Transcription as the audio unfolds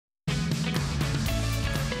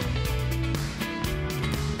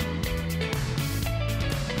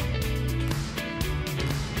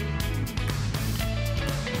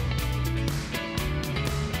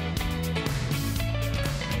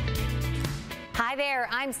Hi there,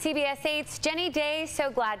 I'm CBS 8's Jenny Day.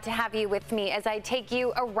 So glad to have you with me as I take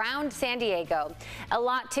you around San Diego. A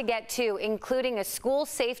lot to get to, including a school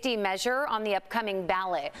safety measure on the upcoming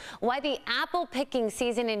ballot, why the apple picking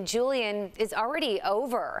season in Julian is already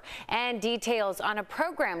over, and details on a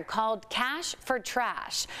program called Cash for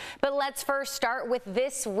Trash. But let's first start with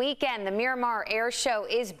this weekend. The Miramar Air Show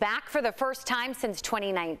is back for the first time since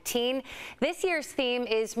 2019. This year's theme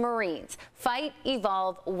is Marines: Fight,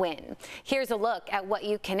 Evolve, Win. Here's a look at what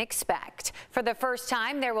you can expect. For the first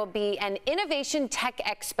time, there will be an Innovation Tech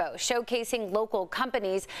Expo showcasing local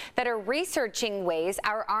companies that are researching ways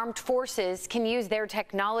our armed forces can use their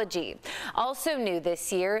technology. Also new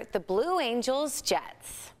this year, the Blue Angels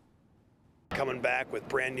jets. Coming back with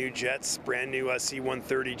brand new jets, brand new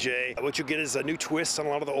C-130J. What you'll get is a new twist on a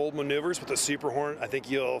lot of the old maneuvers with the Super Hornet. I think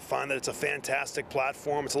you'll find that it's a fantastic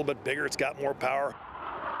platform. It's a little bit bigger, it's got more power.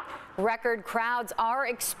 Record crowds are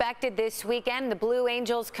expected this weekend. The Blue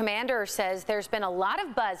Angels commander says there's been a lot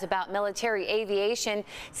of buzz about military aviation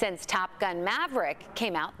since Top Gun: Maverick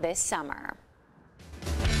came out this summer.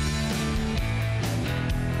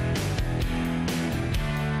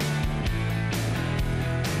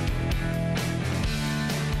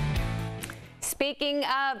 Speaking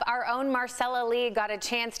of, our own Marcella Lee got a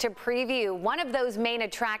chance to preview one of those main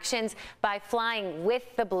attractions by flying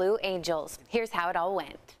with the Blue Angels. Here's how it all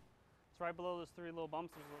went. It's right below those three little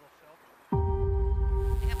bumps. There's a little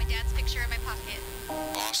shelf. I got my dad's picture in my pocket.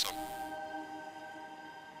 Awesome.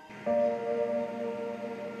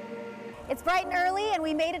 It's bright and early, and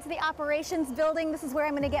we made it to the operations building. This is where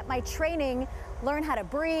I'm going to get my training, learn how to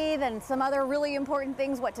breathe, and some other really important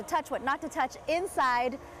things, what to touch, what not to touch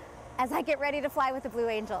inside as I get ready to fly with the Blue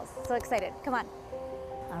Angels. So excited. Come on.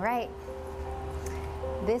 All right.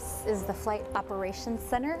 This is the Flight Operations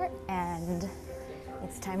Center, and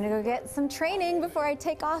it's time to go get some training before I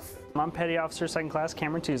take off. I'm Petty Officer 2nd Class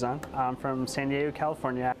Cameron Tuzon. I'm from San Diego,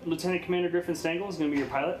 California. Lieutenant Commander Griffin Stengel is going to be your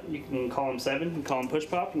pilot. You can call him Seven, you can call him Push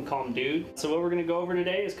Pop, you can call him Dude. So what we're going to go over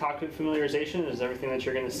today is cockpit familiarization. Is everything that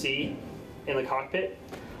you're going to see in the cockpit.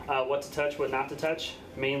 What to touch, what not to touch.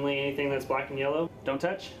 Mainly anything that's black and yellow. Don't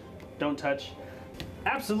touch. Don't touch.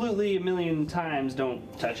 Absolutely a million times don't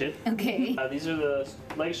touch it. Okay. These are the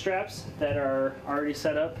leg straps that are already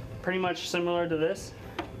set up, pretty much similar to this.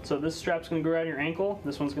 So this strap's going to go around your ankle,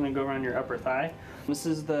 this one's going to go around your upper thigh. This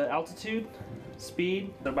is the altitude,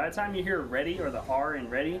 speed. So by the time you hear ready, or the R in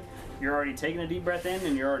ready, you're already taking a deep breath in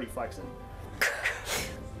and you're already flexing.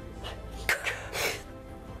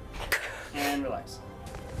 And relax.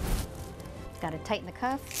 Got to tighten the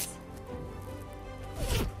cuffs.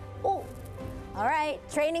 Oh, all right,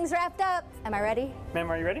 training's wrapped up. Am I ready?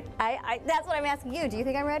 Ma'am, are you ready? That's what I'm asking you. Do you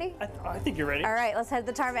think I'm ready? I think you're ready. All right, let's head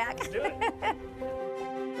to the tarmac. Let's do it.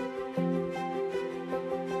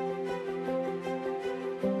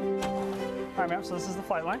 All right, ma'am, so this is the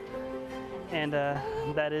flight line. And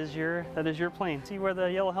that is your plane. See where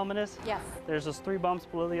the yellow helmet is? Yes. There's those three bumps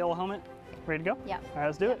below the yellow helmet. Ready to go? Yeah. All right,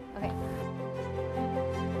 let's do it. Okay.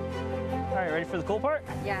 All right, ready for the cool part?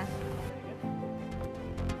 Yeah.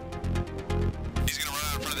 He's going to run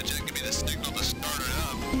out in front of the jet and give me the signal to start it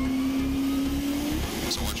up.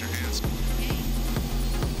 So watch your hands.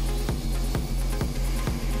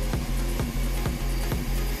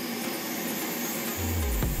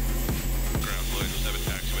 Ground Floyd, just have a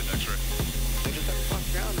taxi with X-ray. I just have to pop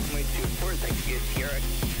ground and wait to for it. I can get here.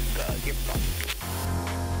 Give pop.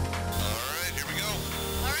 All right, here we go.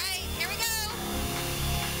 All right, here we go.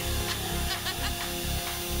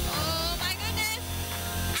 Oh my goodness.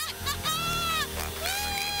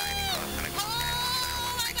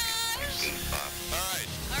 Oh my gosh. All right.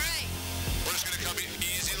 All right. We're just going to come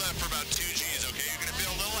easy left for about 2 Gs, okay? You're going to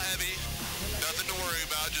feel a little heavy. Nothing to worry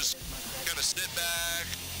about. Just kind of sit back.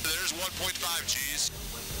 There's 1.5 Gs.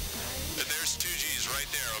 And there's 2 Gs right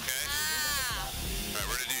there, okay? Ah. All right,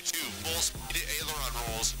 we're going to do 2 full speed aileron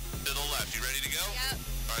rolls to the left. You ready to go? Yep.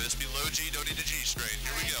 All right, this will be low G. Don't need a G strain.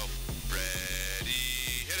 Here we go.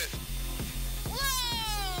 Ready. Hit it.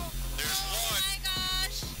 Whoa. There's Oh 1. my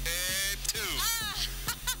gosh. And 2. Ah.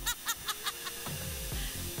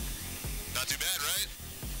 Not too bad, right?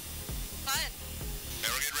 Fun. And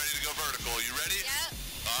we're getting ready to go vertical. You ready? Yep.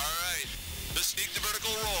 All right. Let's sneak the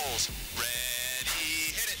vertical rolls.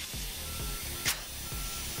 Ready, hit it.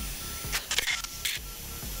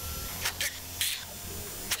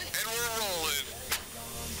 And we're rolling.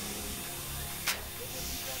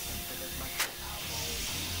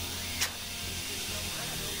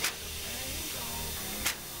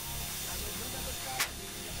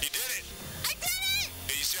 You did it. I did it.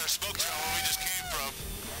 Okay, you see our smoke trail where we just came from.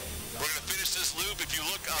 We're going to finish this loop. If you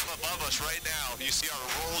look up above us right now, you see our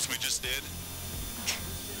rolls we just did.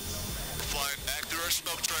 Flying back through our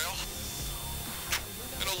smoke trail.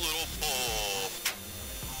 And a little pull.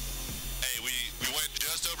 Hey, we went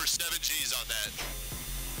just over 7 G's on that.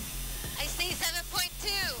 I see 7.2.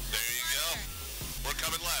 There you go. We're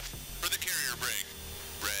coming left for the carrier brake.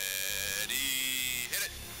 Ready, hit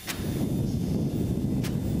it.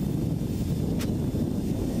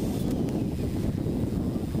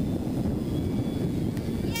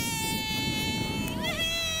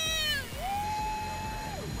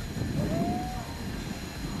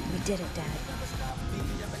 We did it, Dad.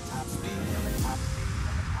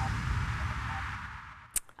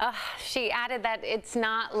 She added that it's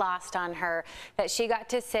not lost on her that she got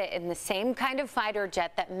to sit in the same kind of fighter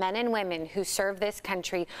jet that men and women who serve this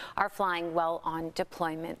country are flying while on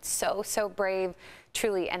deployment. So brave,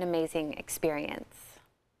 truly an amazing experience.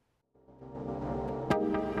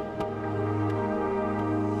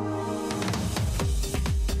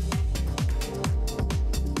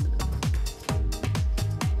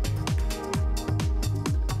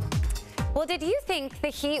 Well, did you think the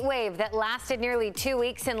heat wave that lasted nearly 2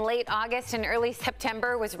 weeks in late August and early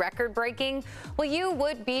September was record-breaking? Well, you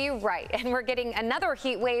would be right, and we're getting another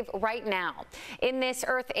heat wave right now. In this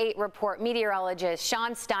Earth 8 report, meteorologist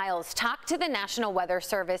Sean Stiles talked to the National Weather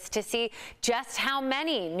Service to see just how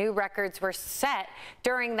many new records were set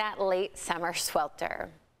during that late summer swelter.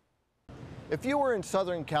 If you were in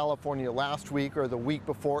Southern California last week or the week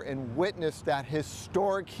before and witnessed that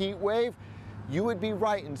historic heat wave, you would be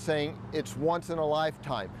right in saying it's once in a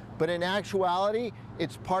lifetime. But in actuality,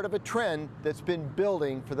 it's part of a trend that's been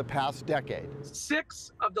building for the past decade.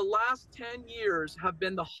 6 of the last 10 years have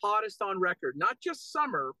been the hottest on record, not just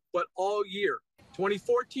summer, but all year.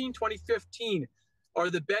 2014, 2015 are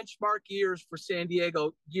the benchmark years for San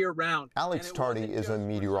Diego year-round. Alex Tardy is a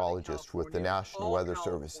meteorologist with the National Weather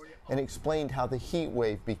Service and explained how the heat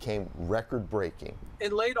wave became record-breaking.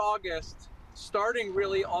 In late August, starting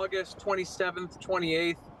really August 27th,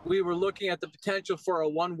 28th, we were looking at the potential for a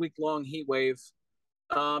 1-week-long heat wave.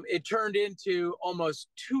 It turned into almost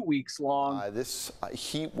 2 weeks long. This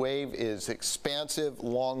heat wave is expansive,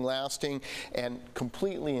 long-lasting, and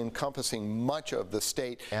completely encompassing much of the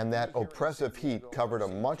state. And that oppressive heat covered a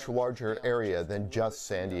much larger area than just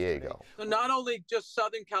San Diego. So not only just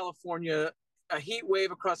Southern California, a heat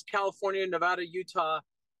wave across California, Nevada, Utah,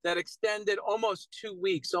 that extended almost 2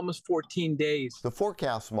 weeks, almost 14 days. The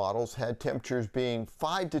forecast models had temperatures being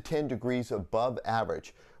 5 to 10 degrees above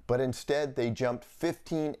average, but instead they jumped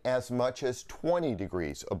 15 as much as 20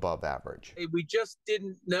 degrees above average. We just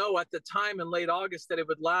didn't know at the time in late August that it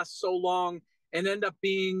would last so long and end up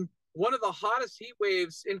being one of the hottest heat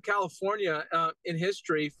waves in California in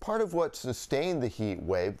history. Part of what sustained the heat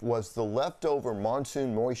wave was the leftover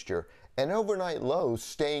monsoon moisture and overnight lows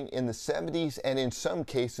staying in the 70s and in some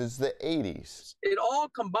cases the 80s. It all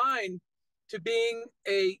combined to being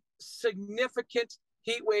a significant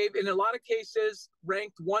heat wave, in a lot of cases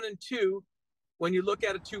ranked 1 and 2 when you look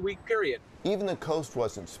at a 2-week period. Even the coast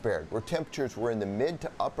wasn't spared, where temperatures were in the mid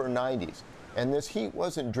to upper 90s. And this heat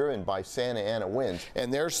wasn't driven by Santa Ana winds.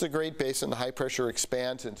 And there's the Great Basin, the high pressure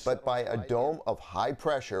expansion, but by a dome of high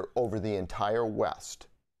pressure over the entire west.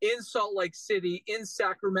 In Salt Lake City, in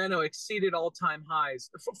Sacramento, exceeded all-time highs.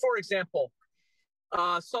 For example,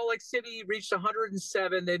 Salt Lake City reached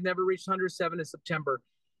 107. They'd never reached 107 in September.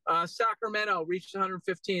 Sacramento reached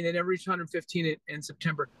 115. They never reached 115 in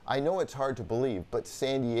September. I know it's hard to believe, but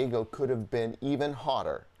San Diego could have been even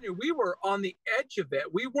hotter. We were on the edge of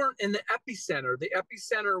it. We weren't in the epicenter. The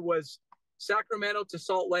epicenter was Sacramento to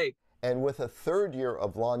Salt Lake. And with a third year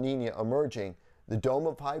of La Nina emerging, the dome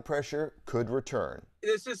of high pressure could return.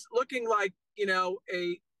 This is looking like, you know,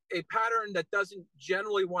 a pattern that doesn't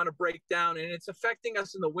generally want to break down, and it's affecting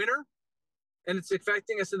us in the winter, and it's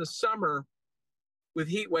affecting us in the summer with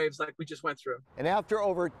heat waves like we just went through. And after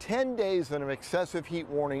over 10 days of an excessive heat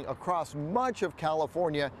warning across much of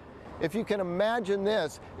California, if you can imagine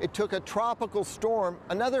this, it took a tropical storm,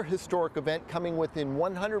 another historic event coming within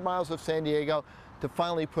 100 miles of San Diego, to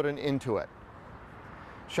finally put an end to it.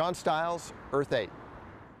 Sean Stiles, Earth 8.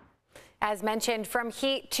 As mentioned, from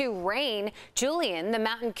heat to rain, Julian, the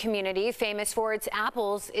mountain community famous for its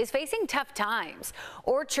apples, is facing tough times.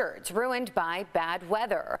 Orchards ruined by bad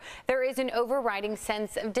weather. There is an overriding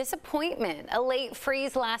sense of disappointment. A late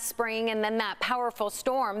freeze last spring and then that powerful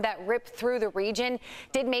storm that ripped through the region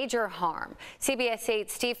did major harm. CBS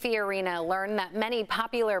 8's Steve Fiorina learned that many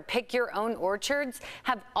popular pick-your-own orchards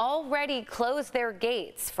have already closed their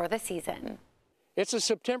gates for the season. It's a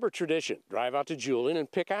September tradition. Drive out to Julian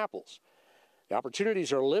and pick apples. The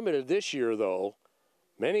opportunities are limited this year, though.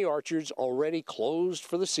 Many orchards already closed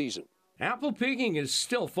for the season. Apple picking is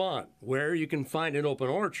still fun, where you can find an open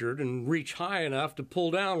orchard and reach high enough to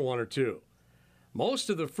pull down one or two.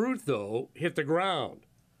 Most of the fruit, though, hit the ground.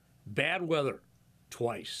 Bad weather,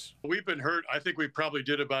 twice. We've been hurt. I think we probably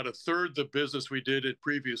did about a third the business we did in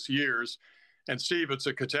previous years. And Steve, it's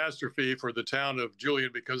a catastrophe for the town of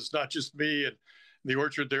Julian because it's not just me and the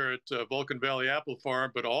orchard there at Vulcan Valley Apple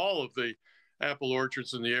Farm, but all of the apple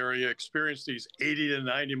orchards in the area experienced these 80 to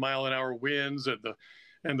 90 mile an hour winds and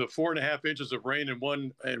the 4.5 inches of rain in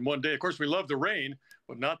one day. Of course, we love the rain,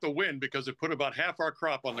 but not the wind because it put about half our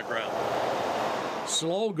crop on the ground.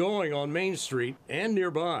 Slow going on Main Street and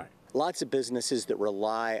nearby. Lots of businesses that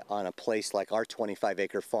rely on a place like our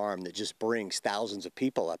 25-acre farm that just brings thousands of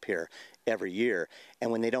people up here every year. And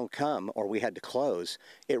when they don't come or we had to close,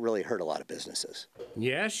 it really hurt a lot of businesses.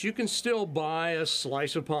 Yes, you can still buy a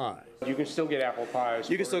slice of pie. You can still get apple pies.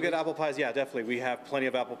 You can still get apple pies, yeah, definitely. We have plenty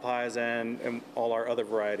of apple pies and all our other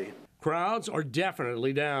variety. Crowds are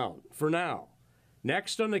definitely down for now.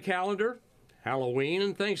 Next on the calendar, Halloween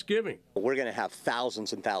and Thanksgiving. We're going to have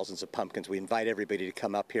thousands and thousands of pumpkins. We invite everybody to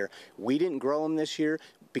come up here. We didn't grow them this year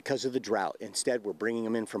because of the drought. Instead, we're bringing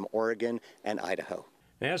them in from Oregon and Idaho.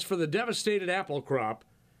 As for the devastated apple crop,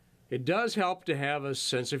 it does help to have a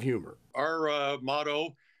sense of humor. Our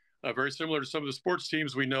motto, very similar to some of the sports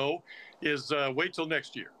teams we know, is wait till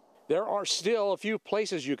next year. There are still a few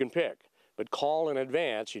places you can pick, but call in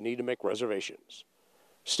advance. You need to make reservations.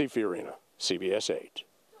 Steve Fiorina, CBS 8.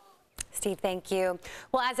 Steve, thank you.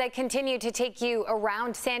 Well, as I continue to take you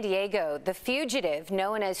around San Diego, the fugitive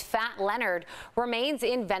known as Fat Leonard remains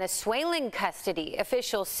in Venezuelan custody.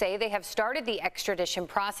 Officials say they have started the extradition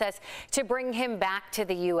process to bring him back to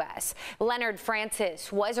the U.S. Leonard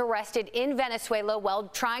Francis was arrested in Venezuela while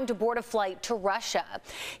trying to board a flight to Russia.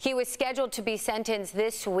 He was scheduled to be sentenced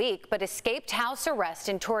this week, but escaped house arrest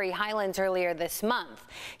in Torrey Highlands earlier this month.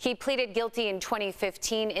 He pleaded guilty in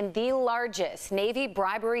 2015 in the largest Navy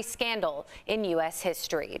bribery scandal in U.S.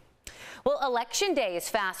 history. Well, Election Day is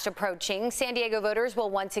fast approaching. San Diego voters will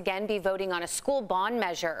once again be voting on a school bond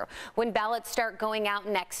measure. When ballots start going out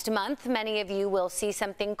next month, many of you will see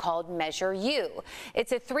something called Measure U.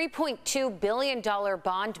 It's a $3.2 billion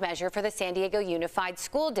bond measure for the San Diego Unified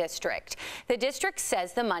School District. The district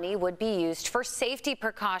says the money would be used for safety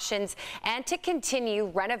precautions and to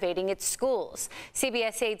continue renovating its schools.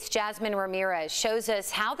 CBS 8's Jasmine Ramirez shows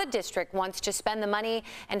us how the district wants to spend the money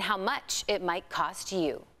and how much it might cost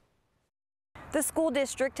you. The school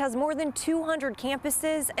district has more than 200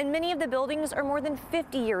 campuses, and many of the buildings are more than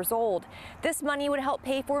 50 years old. This money would help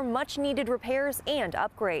pay for much-needed repairs and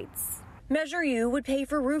upgrades. Measure U would pay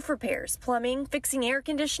for roof repairs, plumbing, fixing air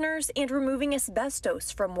conditioners, and removing asbestos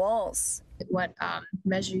from walls. What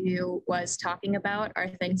Measure U was talking about are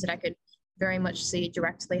things that I could very much see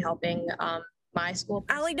directly helping my school.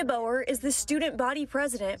 Allie DeBoer is the student body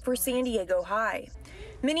president for San Diego High.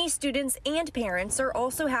 Many students and parents are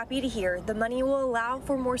also happy to hear the money will allow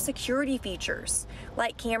for more security features,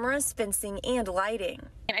 like cameras, fencing, and lighting.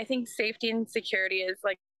 And I think safety and security is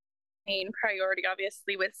like main priority,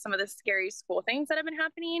 obviously, with some of the scary school things that have been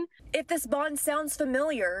happening. If this bond sounds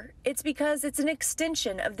familiar, it's because it's an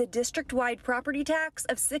extension of the district-wide property tax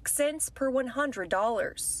of 6 cents per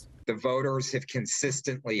 $100. The voters have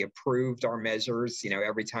consistently approved our measures,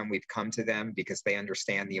 every time we've come to them because they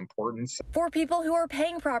understand the importance. For people who are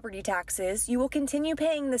paying property taxes, you will continue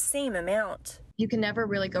paying the same amount. You can never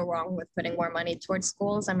really go wrong with putting more money towards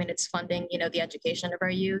schools. I mean, it's funding, the education of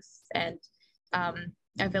our youth. And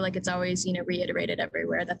I feel like it's always, reiterated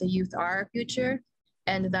everywhere that the youth are our future.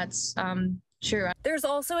 And that's true. There's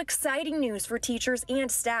also exciting news for teachers and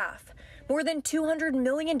staff. More than $200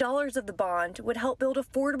 million of the bond would help build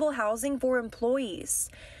affordable housing for employees.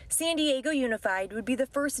 San Diego Unified would be the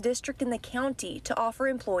first district in the county to offer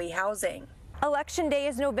employee housing. Election Day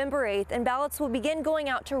is November 8th, and ballots will begin going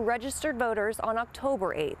out to registered voters on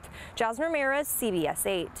October 8th. Jasmine Ramirez, CBS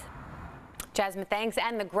 8. Jasmine, thanks.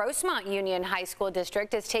 And the Grossmont Union High School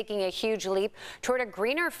District is taking a huge leap toward a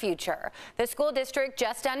greener future. The school district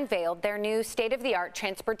just unveiled their new state-of-the-art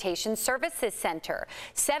transportation services center.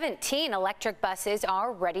 17 electric buses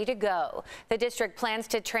are ready to go. The district plans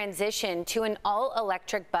to transition to an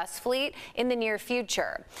all-electric bus fleet in the near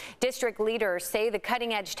future. District leaders say the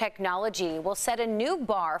cutting-edge technology will set a new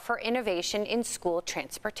bar for innovation in school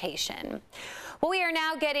transportation. Well, we are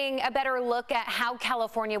now getting a better look at how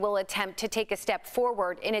California will attempt to take a step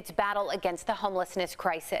forward in its battle against the homelessness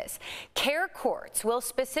crisis. Care courts will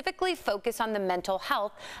specifically focus on the mental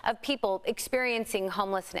health of people experiencing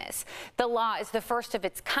homelessness. The law is the first of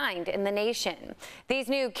its kind in the nation. These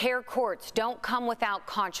new care courts don't come without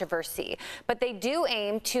controversy, but they do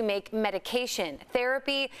aim to make medication,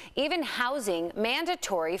 therapy, even housing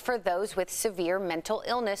mandatory for those with severe mental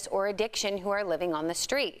illness or addiction who are living on the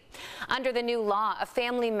street. Under the new law, a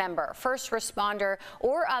family member, first responder,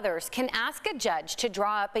 or others can ask a judge to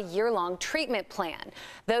draw up a year-long treatment plan.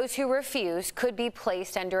 Those who refuse could be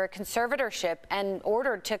placed under a conservatorship and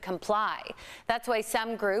ordered to comply. That's why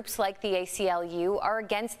some groups like the ACLU are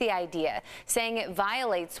against the idea, saying it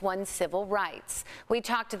violates one's civil rights. We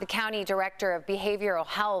talked to the County Director of Behavioral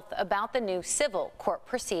Health about the new civil court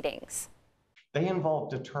proceedings. They involve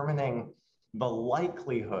determining the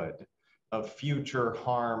likelihood of future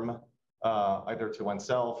harm, either to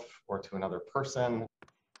oneself or to another person.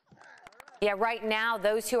 Yeah, right now,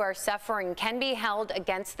 those who are suffering can be held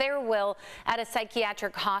against their will at a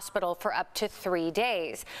psychiatric hospital for up to 3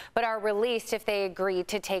 days, but are released if they agree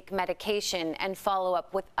to take medication and follow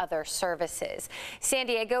up with other services. San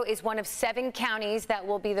Diego is one of 7 counties that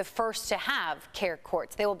will be the first to have care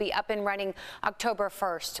courts. They will be up and running October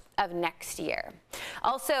 1st of next year.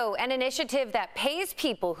 Also, an initiative that pays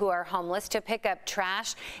people who are homeless to pick up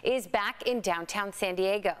trash is back in downtown San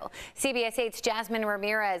Diego. CBS 8's Jasmine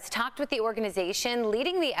Ramirez talked with the organization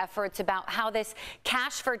leading the efforts about how this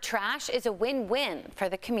cash for trash is a win-win for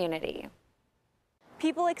the community.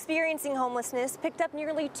 People experiencing homelessness picked up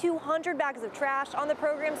nearly 200 bags of trash on the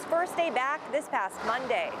program's first day back this past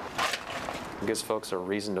Monday. It gives folks a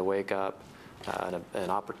reason to wake up, an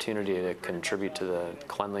opportunity to contribute to the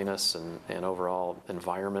cleanliness and overall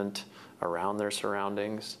environment around their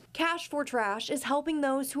surroundings. Cash for Trash is helping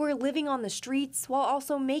those who are living on the streets while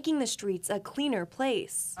also making the streets a cleaner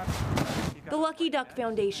place. The Lucky Duck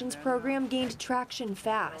Foundation's program gained traction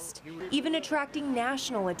fast, even attracting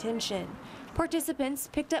national attention. Participants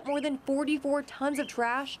picked up more than 44 tons of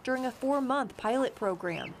trash during a 4-month pilot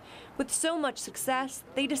program. With so much success,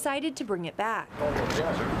 they decided to bring it back.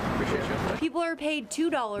 People are paid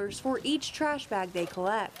 $2 for each trash bag they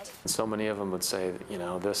collect. So many of them would say, you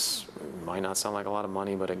know, this might not sound like a lot of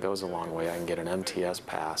money, but it goes a long way. I can get an MTS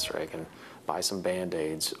pass, or I can buy some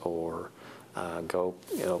Band-Aids, or go,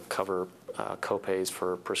 cover co-pays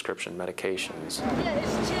for prescription medications.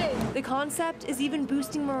 The concept is even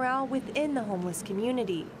boosting morale within the homeless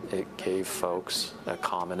community. It gave folks a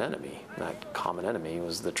common enemy. That common enemy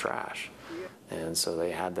was the trash. And so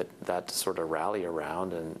they had that to sort of rally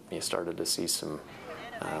around, and you started to see some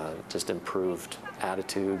just improved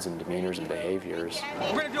attitudes and demeanors and behaviors.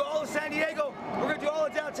 We're going to do all of San Diego. We're going to do all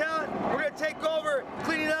of downtown. We're going to take over,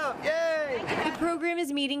 clean it up. Yay! The program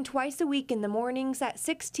is meeting twice a week in the mornings at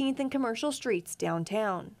 16th and Commercial Streets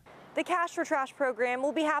downtown. The Cash for Trash program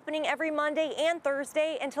will be happening every Monday and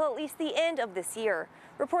Thursday until at least the end of this year.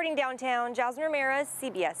 Reporting downtown, Jasmine Ramirez,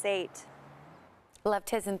 CBS 8.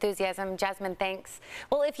 Loved his enthusiasm. Jasmine, thanks.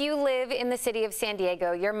 Well, if you live in the city of San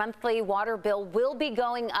Diego, your monthly water bill will be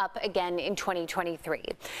going up again in 2023.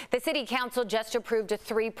 The city council just approved a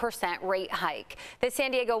 3% rate hike. The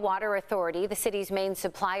San Diego Water Authority, the city's main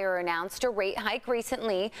supplier, announced a rate hike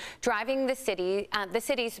recently, driving the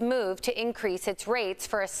city's move to increase its rates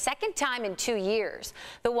for a second time in 2 years.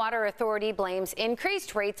 The Water Authority blames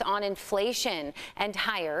increased rates on inflation and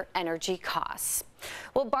higher energy costs.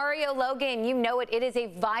 Well, Barrio Logan, you know it is a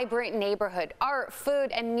vibrant neighborhood. Art,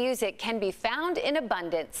 food, and music can be found in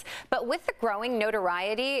abundance. But with the growing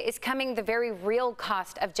notoriety is coming the very real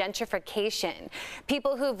cost of gentrification.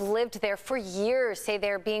 People who've lived there for years say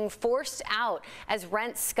they're being forced out as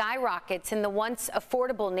rent skyrockets in the once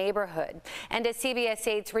affordable neighborhood. And as CBS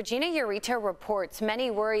 8's Regina Ureta reports,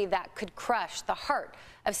 many worry that could crush the heart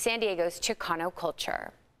of San Diego's Chicano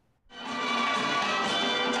culture.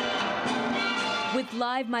 With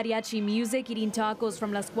live mariachi music, eating tacos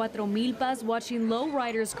from Las Cuatro Milpas, watching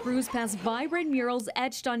lowriders cruise past vibrant murals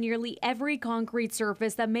etched on nearly every concrete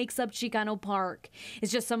surface that makes up Chicano Park.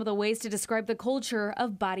 It's just some of the ways to describe the culture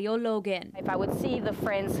of Barrio Logan. If I would see the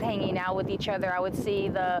friends hanging out with each other, I would see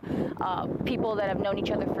the people that have known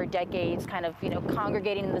each other for decades kind of,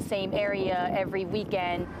 congregating in the same area every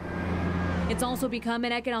weekend. It's also become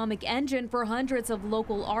an economic engine for hundreds of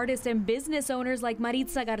local artists and business owners like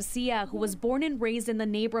Maritza Garcia, who was born and raised in the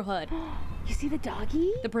neighborhood. You see the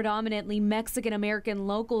doggy? The predominantly Mexican-American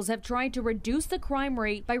locals have tried to reduce the crime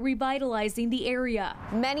rate by revitalizing the area.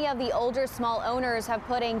 Many of the older small owners have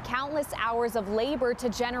put in countless hours of labor to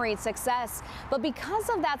generate success. But because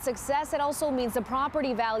of that success, it also means the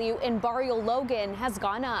property value in Barrio Logan has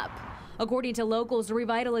gone up. According to locals,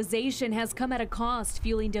 revitalization has come at a cost,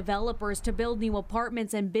 fueling developers to build new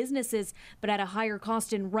apartments and businesses, but at a higher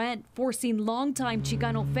cost in rent, forcing longtime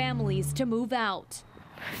Chicano families to move out.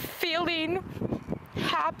 Feeling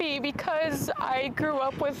happy because I grew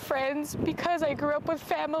up with friends, because I grew up with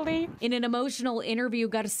family. In an emotional interview,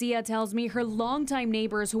 Garcia tells me her longtime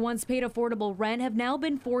neighbors who once paid affordable rent have now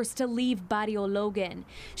been forced to leave Barrio Logan.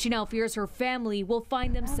 She now fears her family will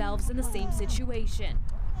find themselves in the same situation.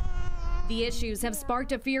 The issues have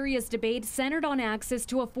sparked a furious debate centered on access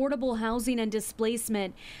to affordable housing and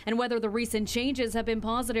displacement, and whether the recent changes have been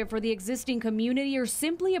positive for the existing community or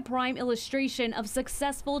simply a prime illustration of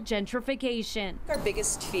successful gentrification. Our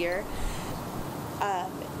biggest fear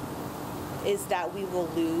is that we will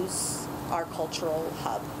lose our cultural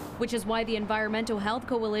hub. Which is why the Environmental Health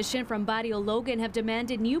Coalition from Barrio Logan have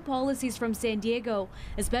demanded new policies from San Diego,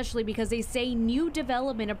 especially because they say new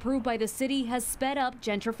development approved by the city has sped up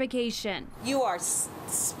gentrification. You are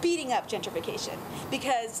speeding up gentrification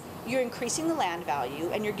because you're increasing the land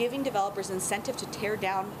value and you're giving developers incentive to tear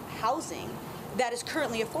down housing that is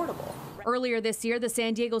currently affordable. Earlier this year, the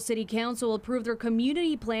San Diego City Council approved their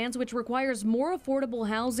community plans, which requires more affordable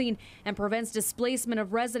housing and prevents displacement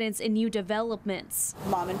of residents in new developments.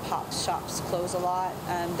 Mom and pop shops close a lot.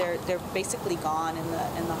 They're basically gone in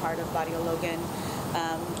the heart of Barrio Logan,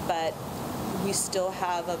 but we still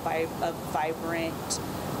have a vibrant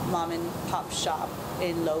mom and pop shop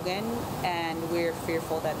in Logan, and we're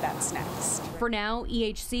fearful that that's next. For now,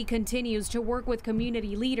 EHC continues to work with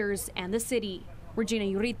community leaders and the city. Regina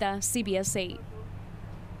Urita, CBS 8.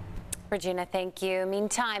 Regina, thank you.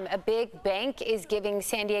 Meantime, a big bank is giving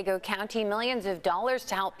San Diego County millions of dollars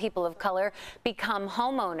to help people of color become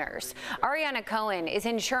homeowners. Ariana Cohen is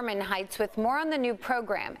in Sherman Heights with more on the new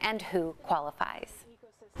program and who qualifies.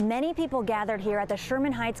 Many people gathered here at the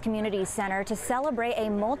Sherman Heights Community Center to celebrate a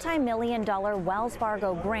multi-million-dollar Wells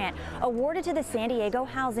Fargo grant awarded to the San Diego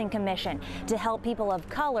Housing Commission to help people of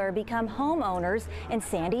color become homeowners in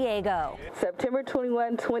San Diego. September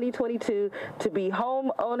 21, 2022 to be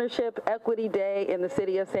Home Ownership Equity Day in the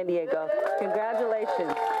city of San Diego.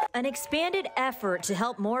 Congratulations. An expanded effort to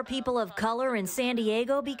help more people of color in San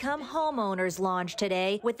Diego become homeowners launched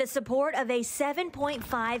today with the support of a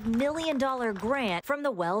 $7.5 million grant from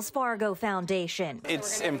the Wells Fargo Foundation.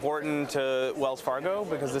 It's important to Wells Fargo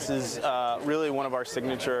because this is really one of our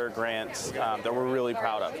signature grants that we're really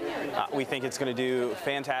proud of. We think it's going to do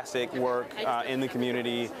fantastic work in the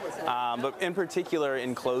community, but in particular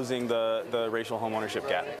in closing the racial homeownership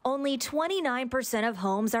gap. Only 29% of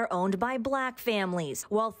homes are owned by Black families,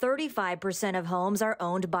 while 35% of homes are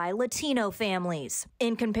owned by Latino families,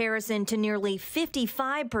 in comparison to nearly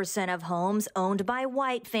 55% of homes owned by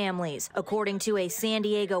white families, according to a San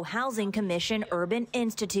Diego Housing Commission Urban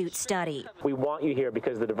Institute study. We want you here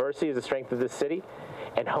because the diversity is the strength of this city,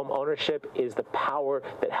 and home ownership is the power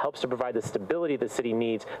that helps to provide the stability the city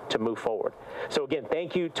needs to move forward. So again,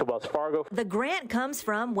 thank you to Wells Fargo. The grant comes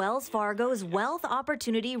from Wells Fargo's Wealth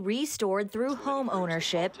Opportunity Restored Through Home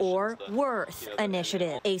Ownership, or WORTH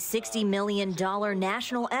initiative, a $60 million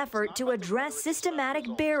national effort to address systematic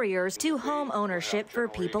barriers to home ownership for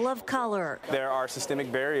people of color. There are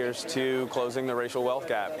systemic barriers to closing the racial wealth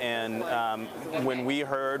gap, and when we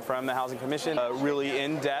heard from the Housing Commission really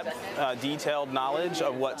in-depth, detailed knowledge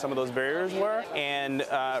of what some of those barriers were, and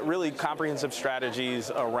really comprehensive strategies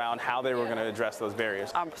around how they were going to address those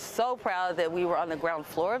barriers. I'm so proud that we were on the ground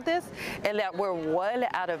floor of this and that we're 1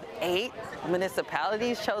 out of 8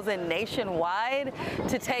 municipalities chosen nationwide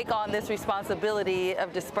to take on this responsibility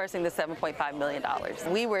of dispersing the $7.5 million.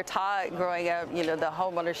 We were taught growing up, you know, the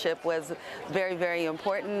home ownership was very, very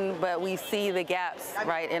important, but we see the gaps,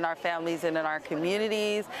 right, in our families and in our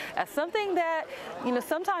communities as something that, you know,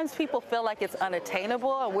 sometimes people feel like it's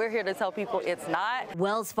unattainable, and we're here to tell people it's not.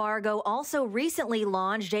 Wells Fargo also recently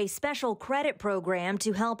launched a special credit program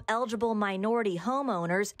to help eligible minority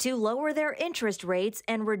homeowners to lower their interest rates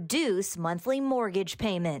and reduce monthly mortgage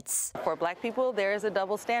payments. For Black people, there is a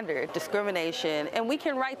double standard, discrimination, and we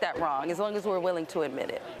can right that wrong as long as we're willing to admit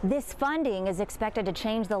it. This funding is expected to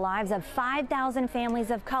change the lives of 5,000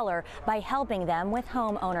 families of color by helping them with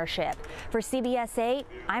home ownership. For CBS 8,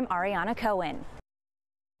 I'm Ariana Cohen.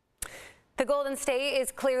 The Golden State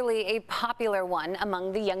is clearly a popular one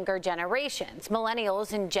among the younger generations.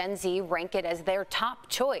 Millennials and Gen Z rank it as their top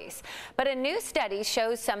choice. But a new study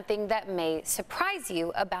shows something that may surprise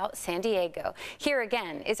you about San Diego. Here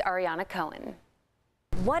again is Ariana Cohen.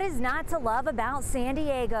 What is not to love about San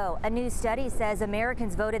Diego? A new study says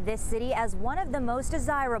Americans voted this city as one of the most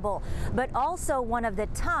desirable, but also one of the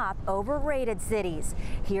top overrated cities.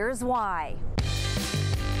 Here's why.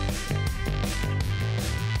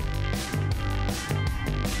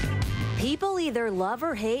 People either love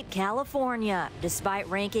or hate California. Despite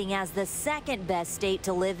ranking as the second best state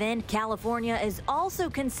to live in, California is also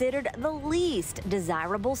considered the least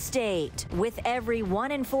desirable state, with every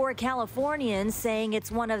 1 in 4 Californians saying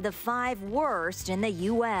it's one of the 5 worst in the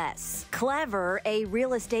U.S. Clever, a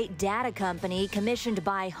real estate data company commissioned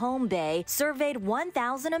by HomeBay, surveyed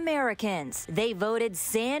 1,000 Americans. They voted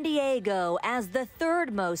San Diego as the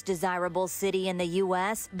 3rd most desirable city in the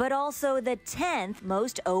U.S., but also the 10th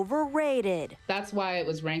most overrated. That's why it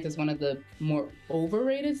was ranked as one of the more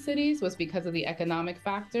overrated cities, was because of the economic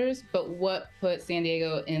factors. But what put San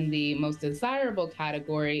Diego in the most desirable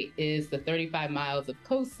category is the 35 miles of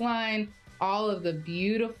coastline, all of the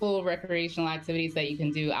beautiful recreational activities that you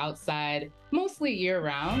can do outside, mostly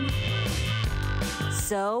year-round.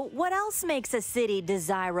 So, what else makes a city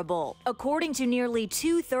desirable? According to nearly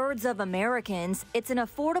 2/3 of Americans, it's an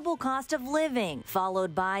affordable cost of living,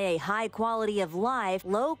 followed by a high quality of life,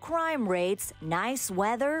 low crime rates, nice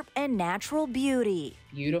weather, and natural beauty.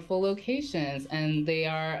 Beautiful locations, and they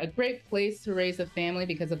are a great place to raise a family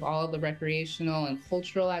because of all of the recreational and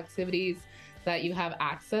cultural activities that you have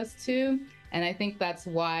access to. And I think that's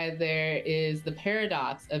why there is the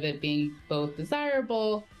paradox of it being both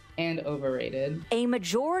desirable and overrated. A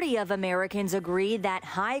majority of Americans agree that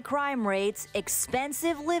high crime rates,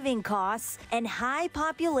 expensive living costs, and high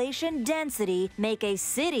population density make a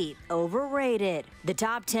city overrated. The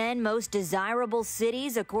top 10 most desirable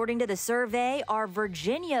cities, according to the survey, are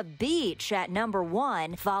Virginia Beach at number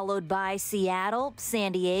 1, followed by Seattle,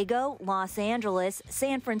 San Diego, Los Angeles,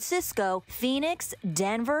 San Francisco, Phoenix,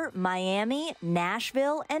 Denver, Miami,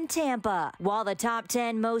 Nashville, and Tampa. While the top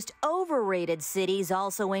 10 most overrated cities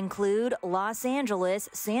also include Los Angeles,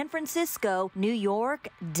 San Francisco, New York,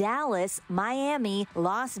 Dallas, Miami,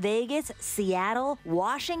 Las Vegas, Seattle,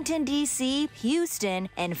 Washington, D.C., Houston,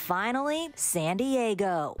 and finally, San Diego.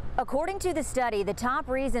 According to the study, the top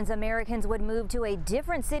reasons Americans would move to a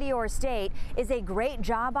different city or state is a great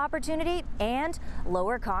job opportunity and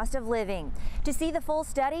lower cost of living. To see the full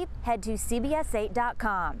study, head to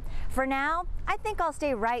CBS8.com. For now, I think I'll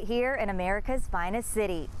stay right here in America's finest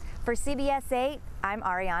city. For CBS 8, I'm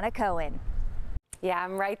Ariana Cohen. Yeah,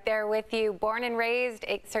 I'm right there with you. Born and raised,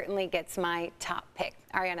 it certainly gets my top pick.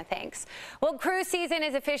 Ariana, thanks. Well, cruise season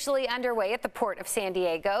is officially underway at the Port of San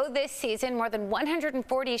Diego. This season, more than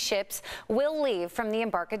 140 ships will leave from the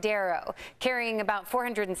Embarcadero, carrying about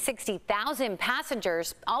 460,000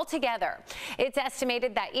 passengers altogether. It's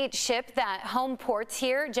estimated that each ship that home ports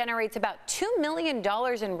here generates about $2 million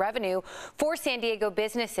in revenue for San Diego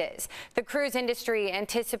businesses. The cruise industry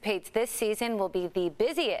anticipates this season will be the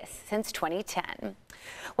busiest since 2010.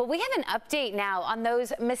 Well, we have an update now on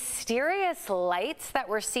those mysterious lights that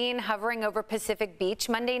were seen hovering over Pacific Beach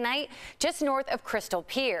Monday night, just north of Crystal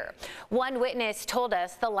Pier. One witness told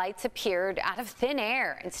us the lights appeared out of thin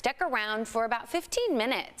air and stuck around for about 15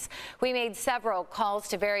 minutes. We made several calls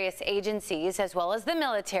to various agencies as well as the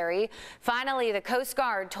military. Finally, the Coast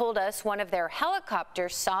Guard told us one of their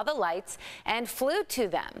helicopters saw the lights and flew to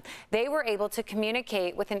them. They were able to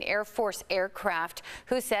communicate with an Air Force aircraft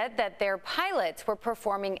who said that their pilots were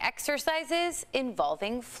performing exercises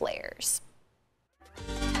involving flares.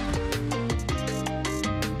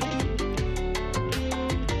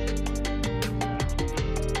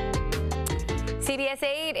 CBS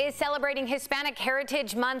 8 is celebrating Hispanic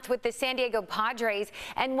Heritage Month with the San Diego Padres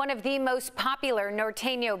and one of the most popular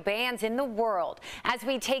norteño bands in the world. As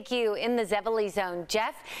we take you in the Zevely Zone,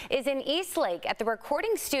 Jeff is in Eastlake at the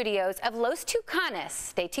recording studios of Los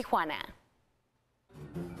Tucanes de Tijuana.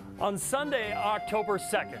 On Sunday, October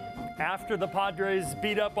 2nd, after the Padres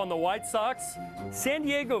beat up on the White Sox, San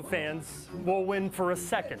Diego fans will win for a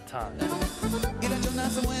second time.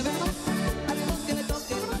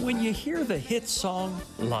 When you hear the hit song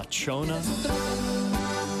La Chona,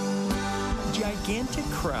 gigantic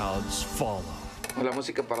crowds follow.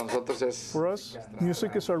 For us,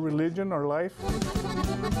 music is our religion, our life.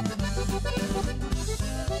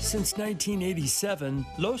 Since 1987,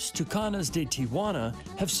 Los Tucanes de Tijuana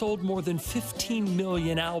have sold more than 15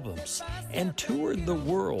 million albums and toured the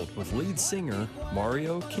world with lead singer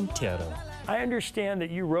Mario Quintero. I understand that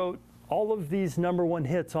you wrote all of these #1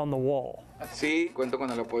 hits on the wall. So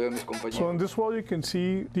on this wall you can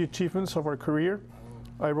see the achievements of our career.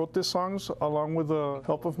 I wrote these songs along with the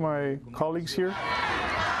help of my colleagues here.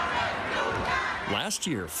 Last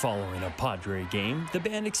year, following a Padre game, the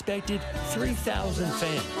band expected 3,000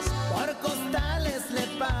 fans.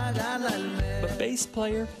 But bass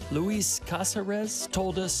player Luis Casares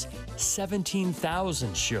told us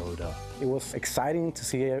 17,000 showed up. It was exciting to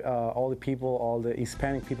see all the people, all the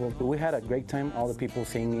Hispanic people. We had a great time, all the people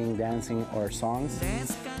singing, dancing our songs.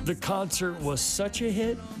 The concert was such a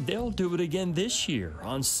hit, they'll do it again this year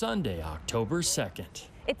on Sunday, October 2nd.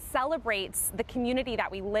 It celebrates the community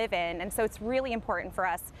that we live in, and so it's really important for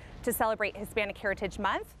us to celebrate Hispanic Heritage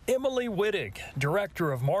Month. Emily Wittig,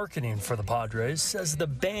 director of marketing for the Padres, says the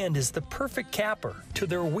band is the perfect capper to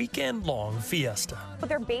their weekend-long fiesta.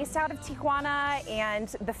 They're based out of Tijuana, and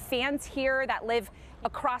the fans here that live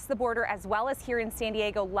across the border as well as here in San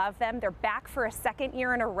Diego love them. They're back for a second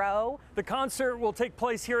year in a row. The concert will take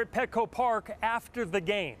place here at Petco Park after the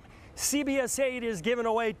game. CBS 8 is giving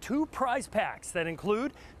away 2 prize packs that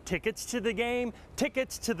include tickets to the game,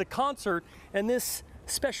 tickets to the concert, and this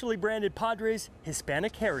specially branded Padres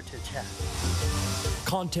Hispanic Heritage hat.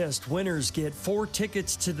 Contest winners get 4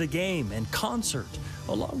 tickets to the game and concert,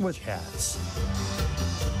 along with hats.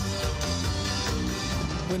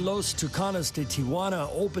 When Los Tucanes de Tijuana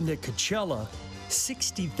opened at Coachella,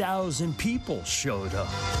 60,000 people showed up.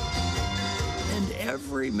 And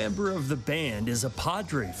every member of the band is a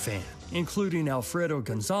Padre fan, including Alfredo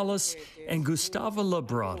Gonzalez and Gustavo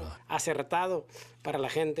Labrada.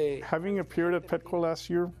 Having appeared at Petco last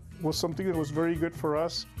year was something that was very good for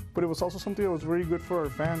us, but it was also something that was very good for our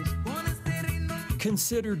fans.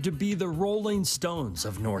 Considered to be the Rolling Stones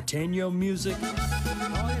of norteño music,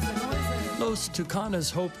 Los Tucanes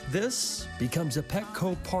hope this becomes a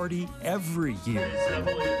Petco party every year.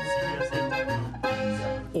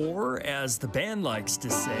 Or, as the band likes to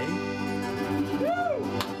say,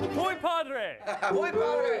 Muy Padre! Muy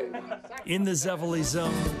Padre! In the Zevely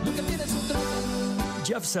Zone,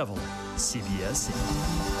 Jeff Zevely, CBS 8.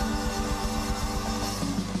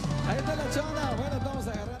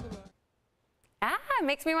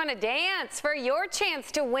 Makes me want to dance. For your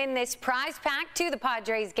chance to win this prize pack to the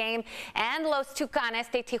Padres game and Los Tucanes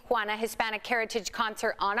de Tijuana Hispanic Heritage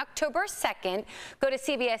Concert on October 2nd, go to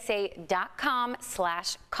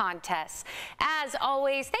cbsa.com/contests. As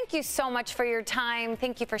always, thank you so much for your time.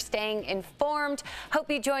 Thank you for staying informed. Hope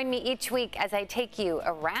you join me each week as I take you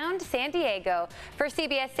around San Diego. For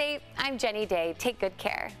CBS 8, I'm Jenny Day. Take good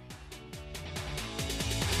care.